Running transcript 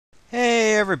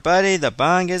everybody, the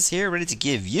Bongas here, ready to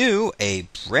give you a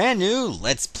brand new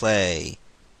Let's Play.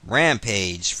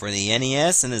 Rampage for the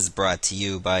NES, and is brought to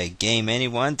you by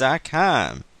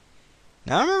GameAnyone.com.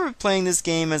 Now, I remember playing this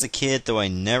game as a kid, though I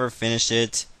never finished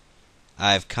it.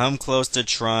 I've come close to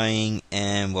trying,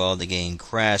 and well, the game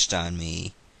crashed on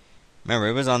me. Remember,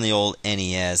 it was on the old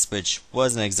NES, which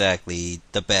wasn't exactly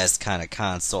the best kind of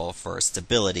console for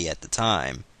stability at the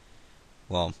time.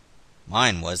 Well,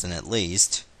 mine wasn't, at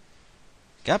least.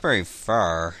 Got very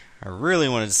far. I really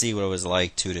wanted to see what it was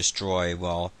like to destroy,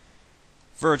 well,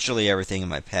 virtually everything in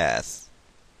my path.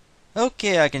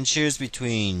 Okay, I can choose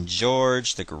between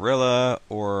George, the gorilla,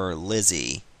 or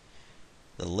Lizzie,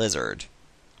 the lizard.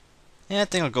 Yeah, I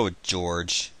think I'll go with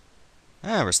George.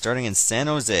 We're starting in San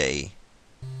Jose.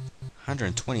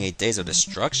 128 days of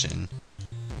destruction.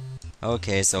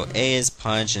 Okay, so A is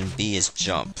punch and B is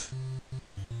jump.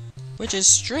 Which is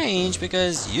strange,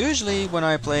 because usually when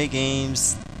I play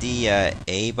games, the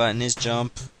A button is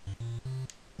jump.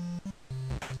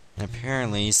 And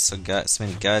apparently, so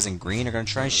many guys in green are going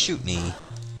to try and shoot me.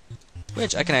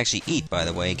 Which I can actually eat, by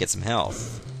the way, get some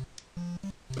health.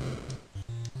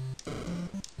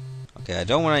 Okay, I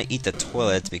don't want to eat the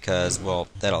toilet because, well,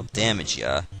 that'll damage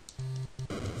ya.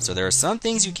 So there are some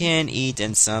things you can eat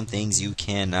and some things you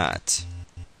cannot.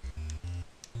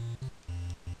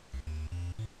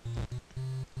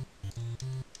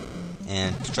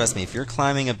 And trust me, if you're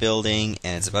climbing a building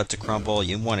and it's about to crumble,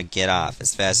 you want to get off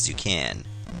as fast as you can.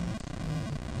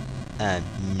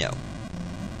 No.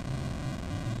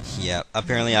 Yep,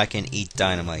 apparently I can eat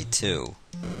dynamite too.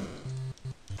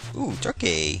 Ooh,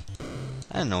 turkey!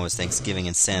 I didn't know it was Thanksgiving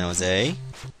in San Jose.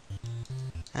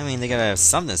 I mean, they gotta have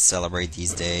something to celebrate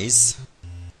these days.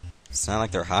 It's not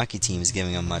like their hockey team is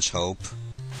giving them much hope.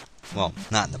 Well,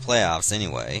 not in the playoffs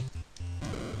anyway.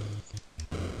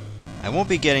 I won't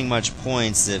be getting much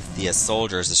points if the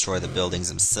soldiers destroy the buildings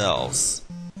themselves.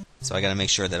 So I gotta make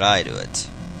sure that I do it.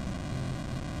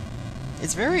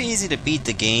 It's very easy to beat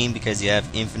the game because you have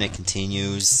infinite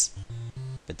continues.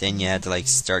 But then you have to like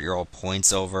start your old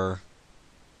points over.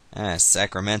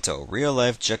 Sacramento, real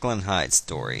life Jekyll and Hyde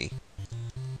story.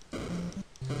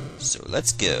 So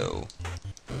let's go.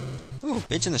 Ooh,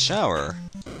 bitch in the shower.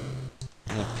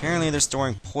 And apparently they're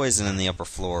storing poison in the upper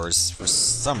floors for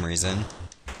some reason.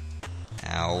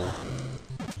 Ow.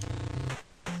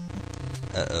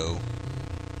 Uh-oh.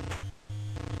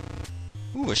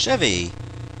 Ooh, a Chevy!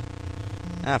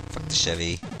 Ah, fuck the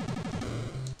Chevy.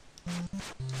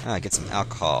 Get some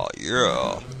alcohol.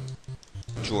 Yeah!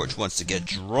 George wants to get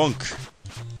drunk!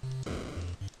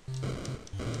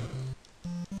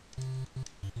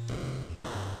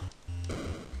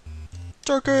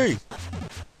 Turkey!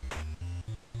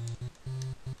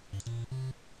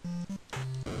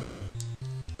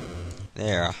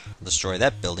 There, I'll destroy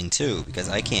that building too, because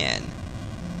I can.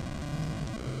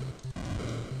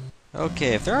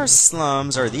 Okay, if there are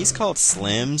slums, are these called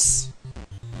slims?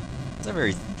 That's a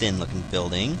very thin looking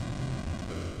building.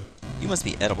 You must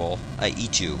be edible. I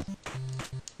eat you.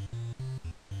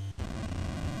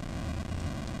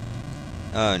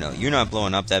 Oh no, you're not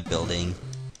blowing up that building.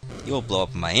 You'll blow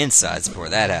up my insides before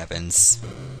that happens.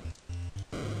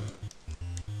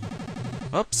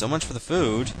 Oh, so much for the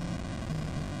food.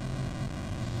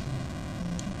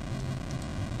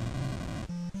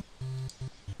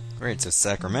 Great, so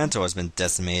Sacramento has been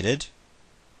decimated.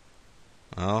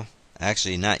 Well,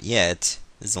 actually not yet.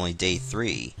 This is only day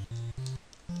 3.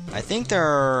 I think there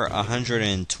are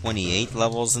 128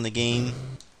 levels in the game.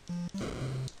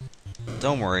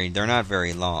 Don't worry, they're not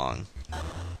very long.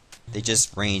 They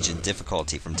just range in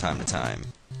difficulty from time to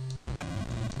time.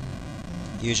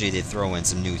 Usually they throw in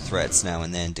some new threats now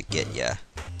and then to get ya.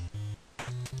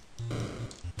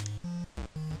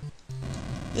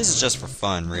 This is just for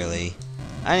fun, really.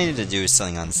 I needed to do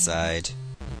something on the side.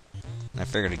 And I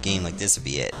figured a game like this would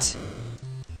be it.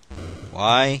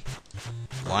 Why?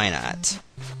 Why not?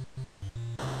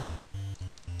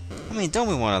 I mean, don't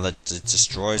we want to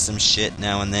destroy some shit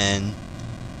now and then?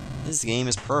 This game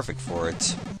is perfect for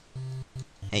it.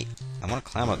 Hey, I want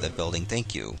to climb up that building,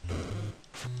 thank you.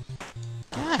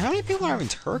 God, how many people are having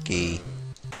turkey?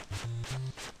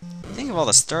 Think of all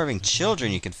the starving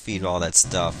children you could feed all that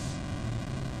stuff.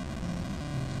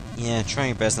 Yeah, try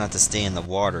your best not to stay in the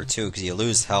water, too, because you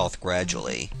lose health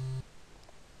gradually.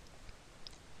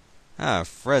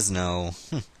 Fresno.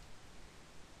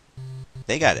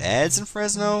 They got ads in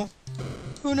Fresno?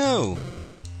 Who knew?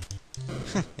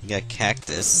 They got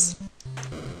cactus.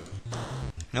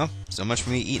 No, so much for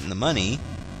me eating the money.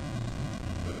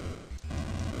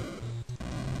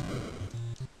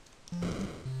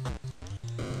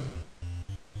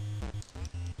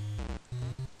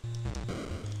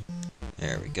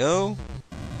 There we go.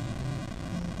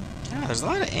 God, there's a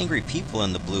lot of angry people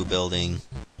in the blue building.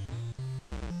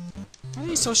 What are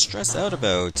you so stressed out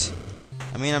about?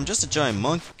 I mean, I'm just a giant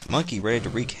monkey ready to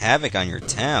wreak havoc on your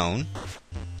town.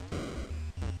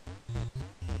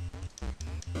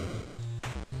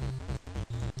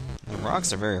 The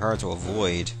rocks are very hard to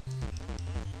avoid.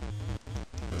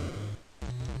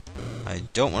 I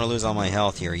don't want to lose all my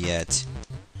health here yet.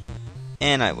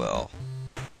 And I will.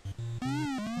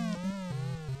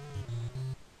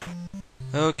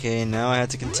 Okay, now I have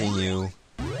to continue.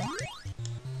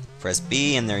 Press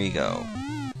B and there you go.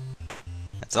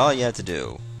 That's all you have to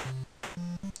do.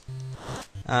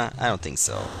 I don't think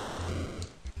so.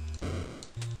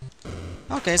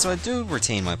 Okay, so I do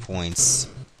retain my points.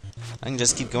 I can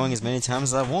just keep going as many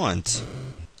times as I want.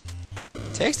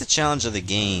 Takes the challenge of the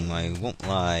game, I won't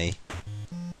lie.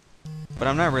 But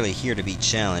I'm not really here to be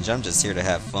challenged, I'm just here to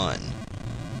have fun.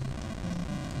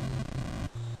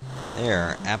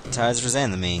 There, appetizers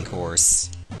and the main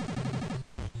course.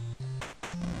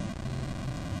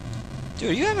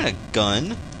 Dude, are you having a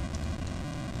gun?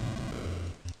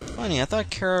 Funny, I thought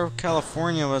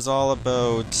California was all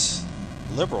about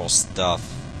liberal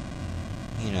stuff.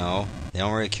 You know, they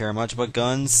don't really care much about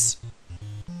guns.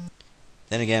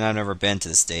 Then again, I've never been to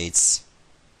the States.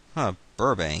 Huh,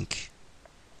 Burbank.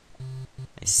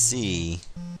 I see.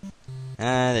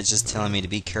 That's just telling me to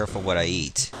be careful what I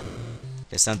eat.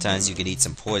 Because sometimes you can eat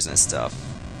some poisonous stuff.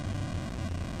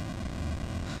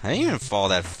 I didn't even fall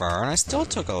that far, and I still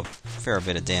took a fair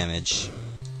bit of damage.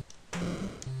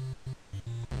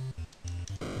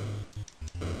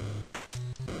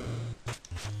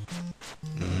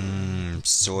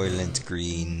 Soylent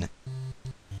Green.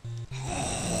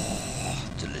 Oh,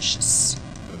 delicious.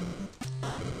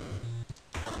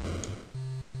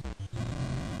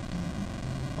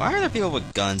 Why are there people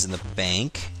with guns in the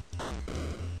bank?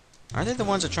 Aren't they the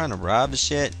ones that are trying to rob the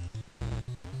shit?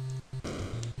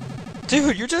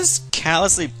 Dude, you're just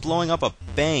callously blowing up a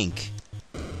bank.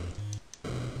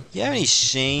 You have any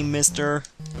shame, mister?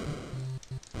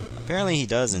 Apparently he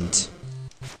doesn't.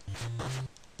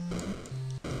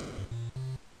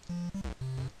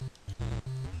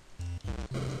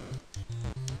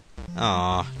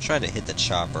 Aw, tried to hit the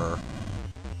chopper.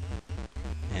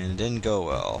 And it didn't go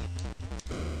well.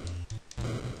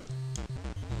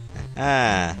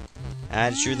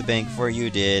 I drew the bank before you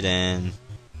did, and...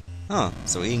 Huh,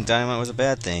 so eating dynamite was a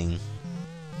bad thing.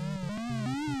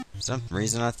 For some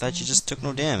reason I thought you just took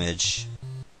no damage.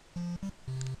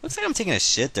 Looks like I'm taking a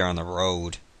shit there on the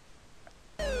road.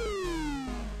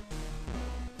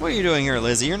 What are you doing here,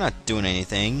 Lizzie? You're not doing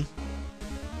anything.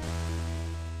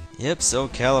 Yep, so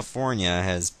California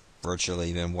has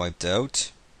virtually been wiped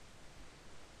out.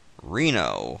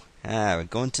 Reno. We're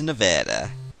going to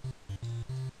Nevada.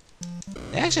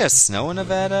 They actually have snow in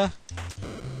Nevada?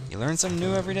 You learn something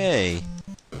new every day.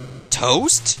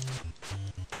 Toast?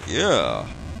 Yeah.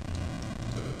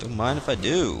 Don't mind if I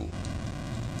do.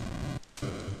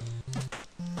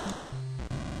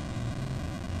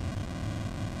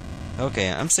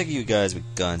 Okay, I'm sick of you guys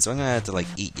with guns, so I'm gonna have to, like,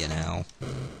 eat you now.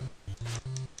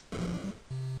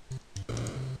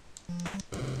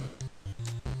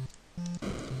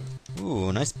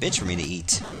 Ooh, nice bitch for me to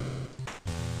eat.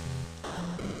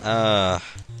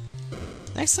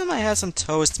 Next time I have some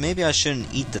toast, maybe I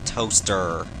shouldn't eat the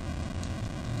toaster.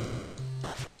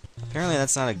 Apparently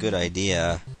that's not a good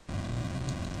idea.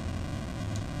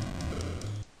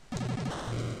 I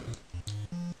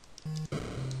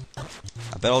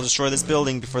bet I'll destroy this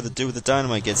building before the dude with the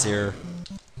dynamite gets here.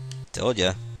 Told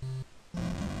ya.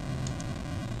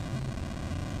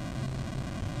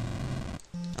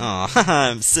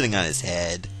 Aw, I'm sitting on his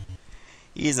head.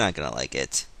 He's not gonna like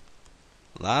it.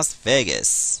 Las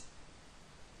Vegas.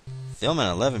 Film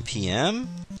at 11 p.m.?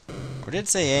 Or did it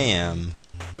say a.m.?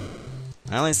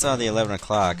 I only saw the 11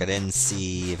 o'clock. I didn't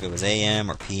see if it was a.m.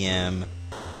 or p.m.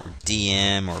 or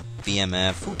d.m. or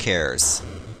b.m.f. Who cares?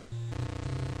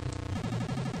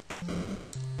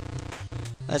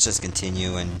 Let's just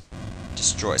continue and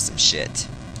destroy some shit.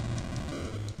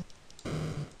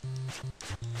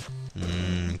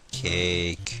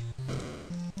 Cake.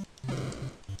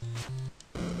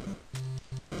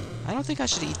 I don't think I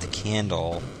should eat the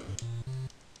candle.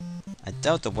 I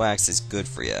doubt the wax is good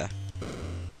for you.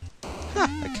 Huh,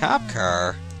 a cop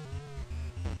car.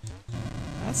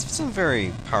 That's some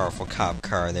very powerful cop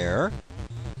car there.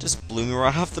 Just blew me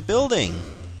right off the building.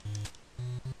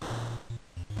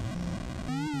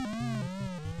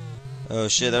 Oh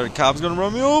shit, that cop's gonna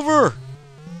run me over!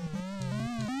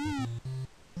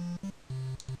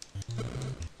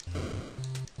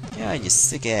 Yeah, you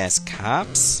sick-ass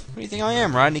cops. What do you think I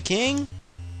am, Rodney King?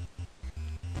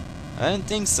 I didn't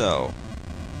think so.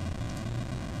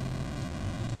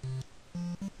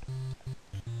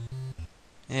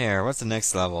 Here, what's the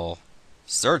next level?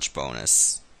 Search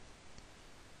bonus.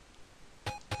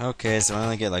 Okay, so I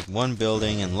only get like one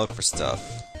building and look for stuff.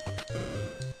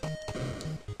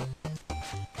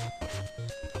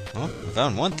 Well, I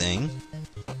found one thing.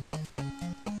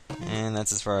 And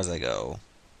that's as far as I go.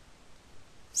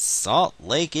 Salt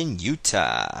Lake in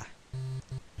Utah.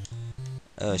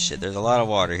 Oh shit, there's a lot of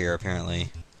water here apparently.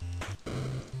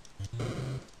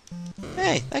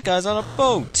 Hey, that guy's on a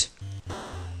boat!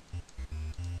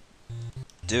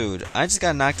 Dude, I just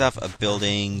got knocked off a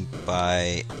building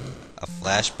by a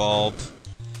flashbulb.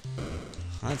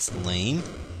 That's lame.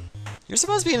 You're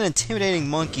supposed to be an intimidating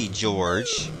monkey,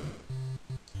 George.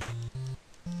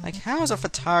 Like, how is a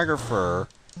photographer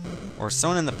or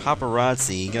someone in the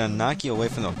paparazzi gonna knock you away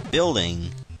from the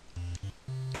building?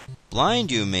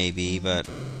 Blind you, maybe, but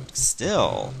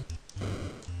still.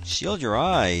 Shield your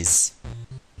eyes.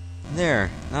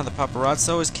 There, now the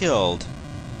paparazzo is killed.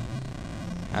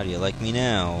 How do you like me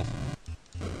now?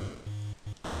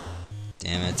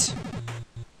 Damn it.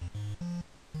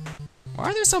 Why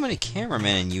are there so many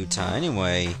cameramen in Utah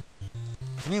anyway?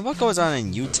 I mean, what goes on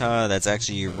in Utah that's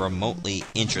actually remotely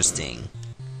interesting?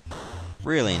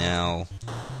 Really now?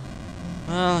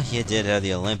 Well, you did have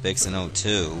the Olympics in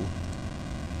 '02.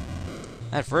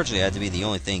 That virtually had to be the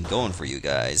only thing going for you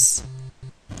guys.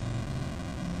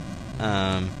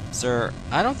 Sir,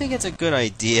 I don't think it's a good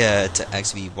idea to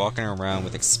actually be walking around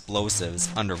with explosives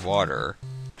underwater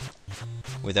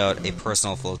without a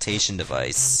personal flotation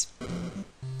device.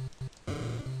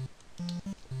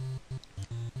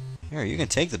 Here, you can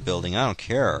take the building, I don't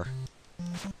care.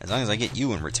 As long as I get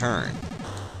you in return.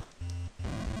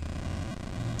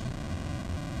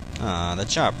 Ah, the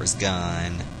chopper's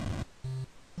gone.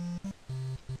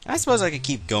 I suppose I could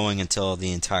keep going until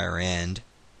the entire end.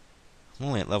 I'm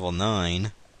only at level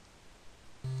 9.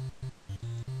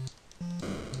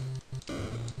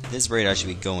 At this rate I should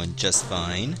be going just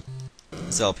fine.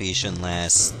 This LP shouldn't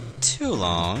last too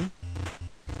long.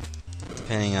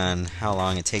 Depending on how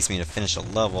long it takes me to finish a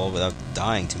level without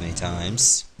dying too many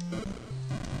times.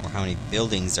 Or how many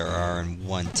buildings there are in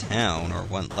one town or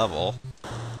one level.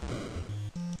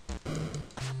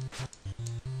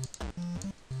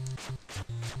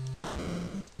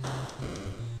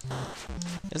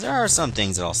 Because there are some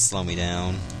things that'll slow me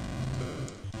down.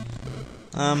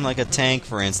 Like a tank,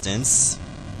 for instance.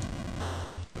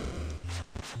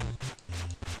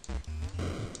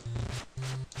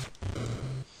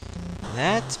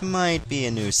 That might be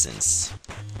a nuisance.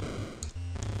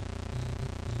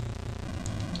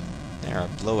 There, I'll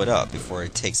blow it up before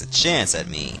it takes a chance at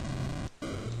me.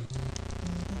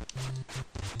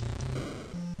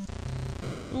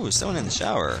 Ooh, someone in the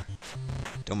shower.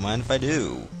 Don't mind if I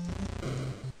do.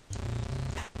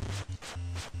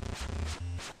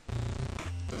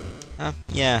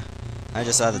 Yeah. I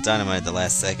just saw the dynamite at the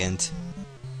last second.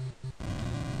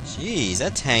 Jeez,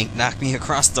 that tank knocked me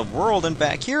across the world and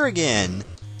back here again!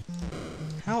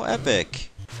 How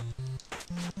epic!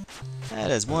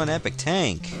 That is one epic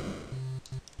tank.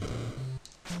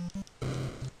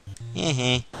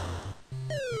 Heh.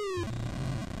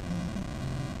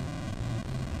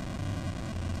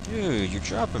 Dude, you're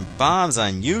dropping bombs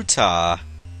on Utah!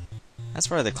 That's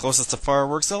probably the closest to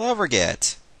fireworks I'll ever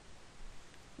get.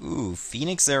 Ooh,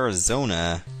 Phoenix,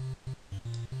 Arizona.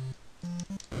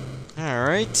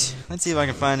 Alright, let's see if I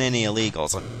can find any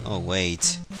illegals. Oh,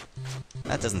 wait.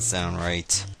 That doesn't sound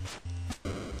right.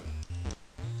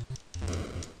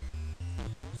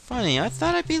 Funny, I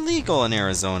thought I'd be legal in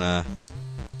Arizona.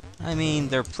 I mean,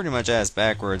 they're pretty much ass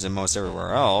backwards in most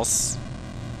everywhere else.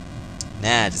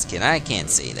 Nah, just kidding, I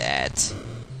can't say that.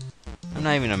 I'm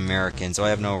not even American, so I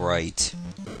have no right.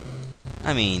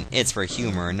 I mean, it's for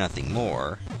humor and nothing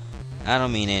more. I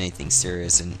don't mean anything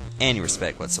serious in any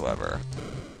respect whatsoever.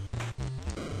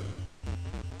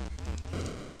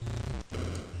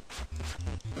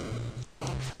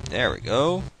 There we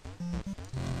go.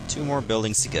 2 more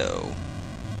buildings to go.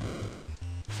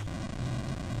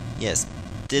 Yes,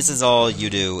 this is all you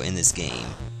do in this game.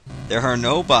 There are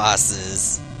no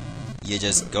bosses. You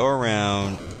just go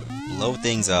around, blow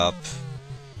things up,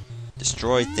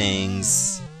 destroy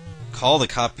things, call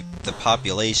the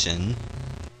population.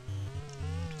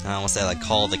 I almost said like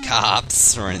call the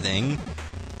cops or anything.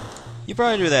 You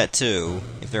probably do that too,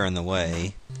 if they're in the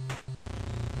way.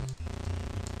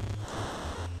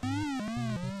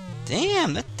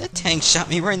 Damn, that tank shot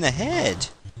me right in the head.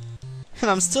 And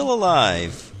I'm still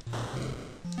alive.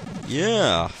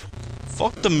 Yeah.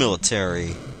 Fuck the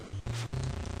military.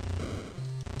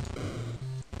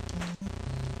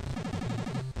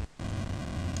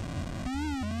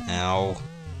 Ow.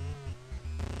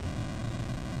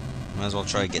 Might as well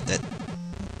try to get that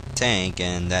tank,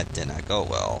 and that did not go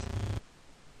well.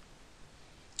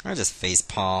 I just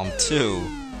facepalmed too.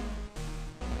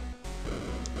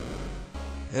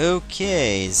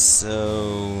 Okay,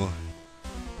 so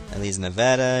that leaves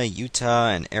Nevada, Utah,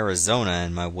 and Arizona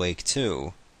in my wake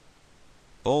too.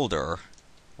 Boulder.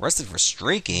 Arrested for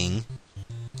streaking?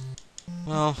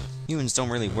 Well, humans don't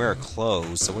really wear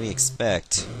clothes, so what do you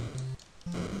expect?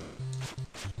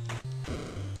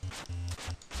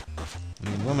 I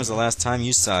mean, when was the last time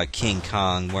you saw King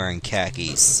Kong wearing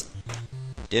khakis?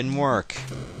 Didn't work.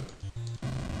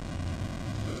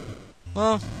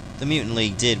 Well, the Mutant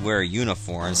League did wear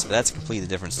uniforms, but that's a completely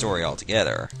different story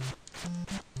altogether.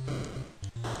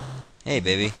 Hey,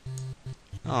 baby.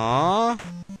 Aww.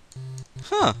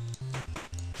 Huh.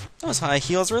 Those high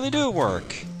heels really do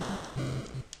work.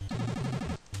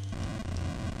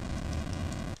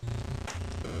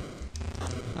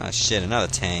 Ah, shit, another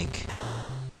tank.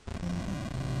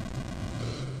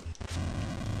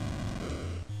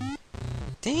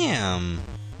 Damn.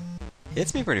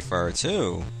 Hits me pretty far,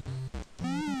 too.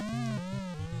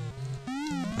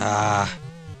 Ah.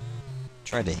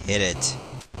 Tried to hit it.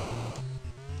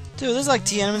 Dude, this is like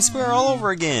Tiananmen Square all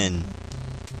over again.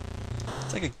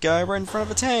 It's like a guy right in front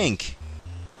of a tank.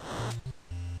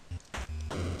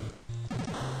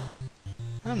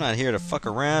 I'm not here to fuck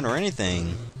around or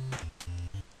anything.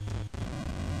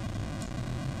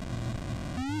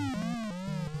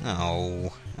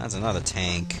 No, that's another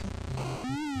tank.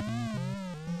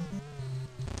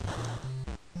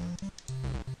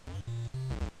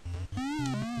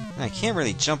 I can't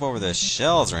really jump over the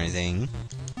shells or anything.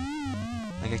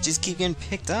 Like, I just keep getting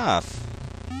picked off.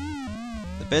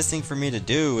 The best thing for me to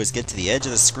do is get to the edge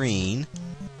of the screen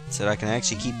so that I can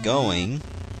actually keep going.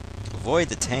 Avoid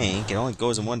the tank, it only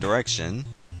goes in one direction.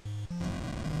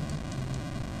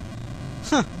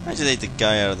 Huh, I just ate the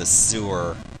guy out of the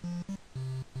sewer.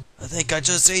 I think I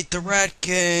just ate the Rat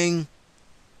King!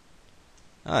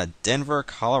 Ah, Denver,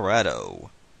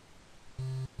 Colorado.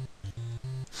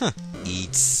 Huh,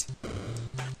 eats.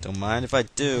 Don't mind if I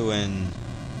do, and...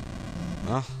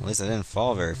 well, at least I didn't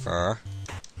fall very far.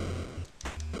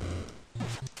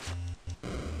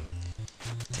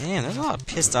 Damn, there's a lot of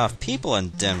pissed off people in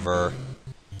Denver.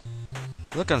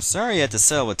 Look, I'm sorry you had to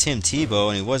settle with Tim Tebow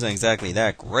and he wasn't exactly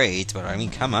that great, but I mean,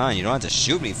 come on, you don't have to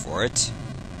shoot me for it.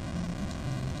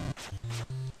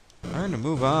 Learn to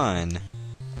move on.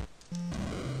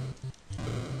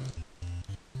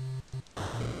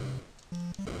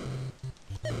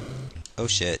 Oh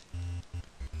shit.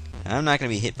 I'm not gonna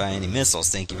be hit by any missiles,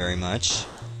 thank you very much.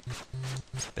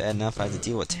 It's bad enough I have to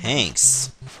deal with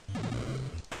tanks.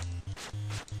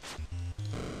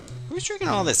 Who's drinking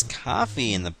all this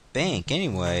coffee in the bank,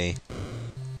 anyway?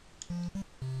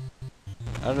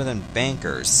 Other than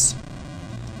bankers.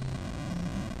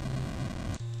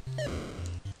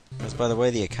 Because by the way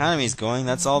the economy's going,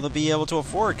 that's all they'll be able to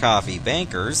afford coffee.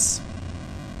 Bankers.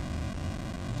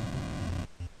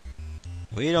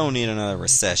 We don't need another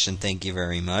recession, thank you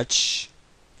very much.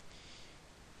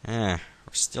 We're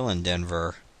still in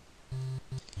Denver.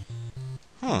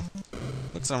 Huh.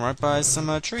 Looks I'm right by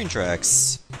some train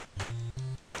tracks.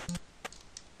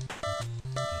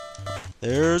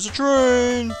 There's a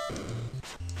train!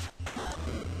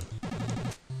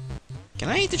 Can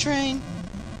I eat the train?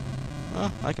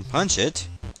 Well, I can punch it.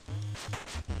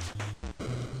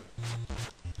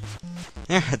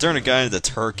 Yeah, I turned a guy into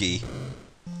turkey.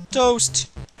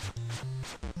 Toast!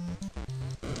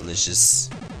 Delicious.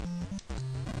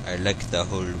 I like the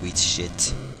whole wheat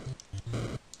shit.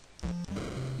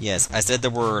 Yes, I said the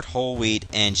word whole wheat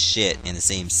and shit in the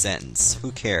same sentence.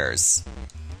 Who cares?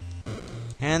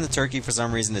 And the turkey for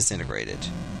some reason disintegrated.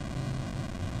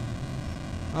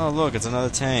 Oh look, it's another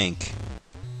tank.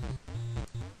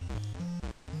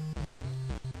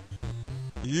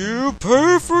 You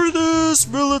pay for this,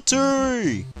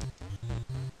 military!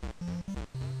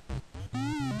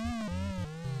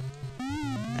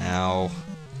 Ow.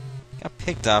 Got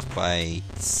picked off by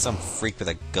some freak with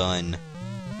a gun.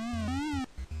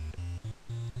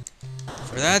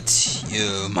 For that,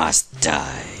 you must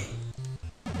die.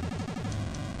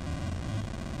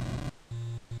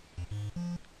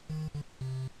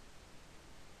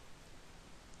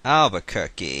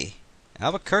 Albuquerque.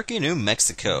 Albuquerque, New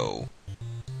Mexico.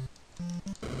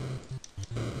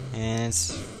 And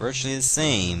it's virtually the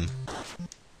same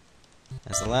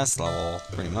as the last level,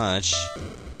 pretty much.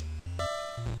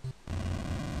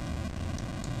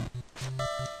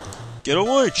 Get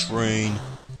away, train!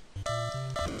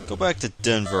 Go back to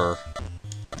Denver.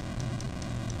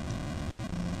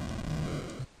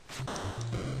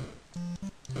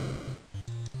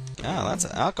 Ah, lots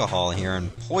of alcohol here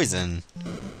and poison.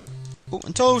 Oh,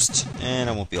 and toast! And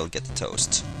I won't be able to get the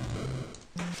toast.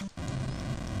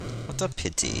 What a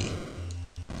pity.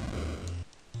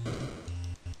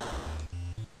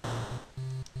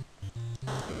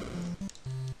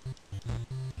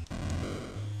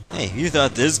 Hey, if you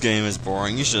thought this game was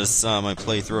boring, you should have saw my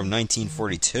playthrough of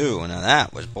 1942. Now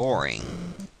that was boring.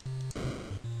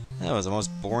 That was the most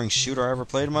boring shooter I ever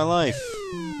played in my life.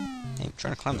 Hey, I'm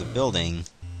trying to climb the building.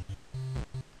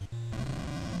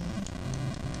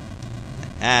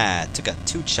 Ah, took out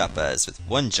 2 choppas with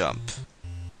 1 jump.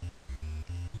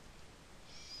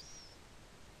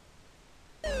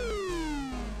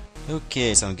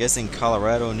 Okay, so I'm guessing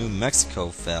Colorado, New Mexico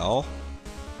fell.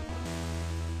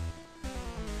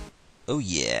 Oh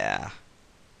yeah.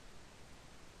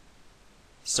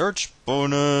 Search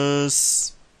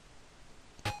bonus!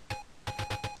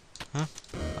 Huh?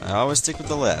 I always stick with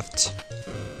the left.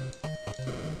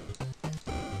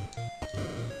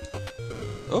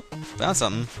 Oh, found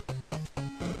something.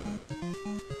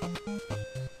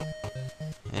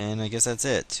 And I guess that's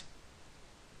it.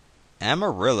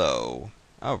 Amarillo.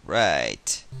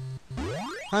 Alright.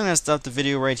 I'm gonna stop the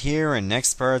video right here, and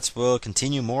next parts will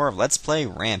continue more of Let's Play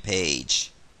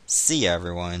Rampage. See ya,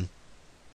 everyone.